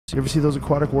you ever see those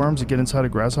aquatic worms that get inside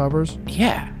of grasshoppers?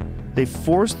 Yeah. They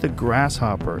force the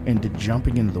grasshopper into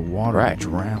jumping into the water to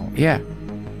drown. Yeah.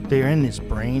 They're in his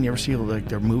brain. You ever see like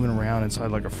they're moving around inside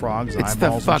like a frog's eyeballs? It's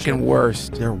the fucking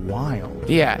worst. They're wild.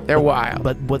 Yeah, they're wild.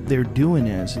 But what they're doing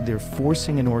is they're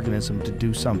forcing an organism to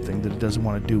do something that it doesn't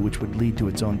want to do, which would lead to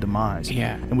its own demise.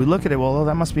 Yeah. And we look at it, well,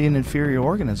 that must be an inferior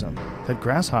organism. That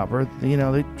grasshopper, you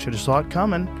know, they should have saw it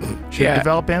coming. Should have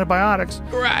developed antibiotics.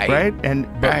 Right. Right? And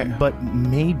but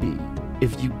maybe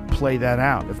if you play that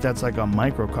out, if that's like a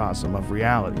microcosm of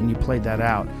reality, and you play that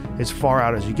out as far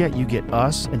out as you get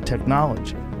us and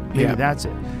technology. Maybe that's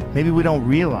it. Maybe we don't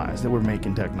realize that we're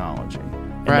making technology.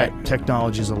 And that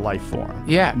technology is a life form.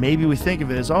 Yeah. Maybe we think of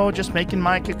it as, oh, just making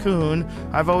my cocoon.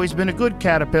 I've always been a good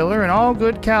caterpillar, and all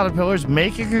good caterpillars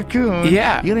make a cocoon.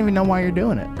 Yeah. You don't even know why you're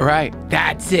doing it. Right.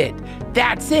 That's it.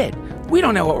 That's it. We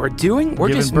don't know what we're doing. We're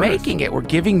just making it. We're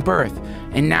giving birth.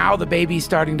 And now the baby's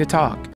starting to talk.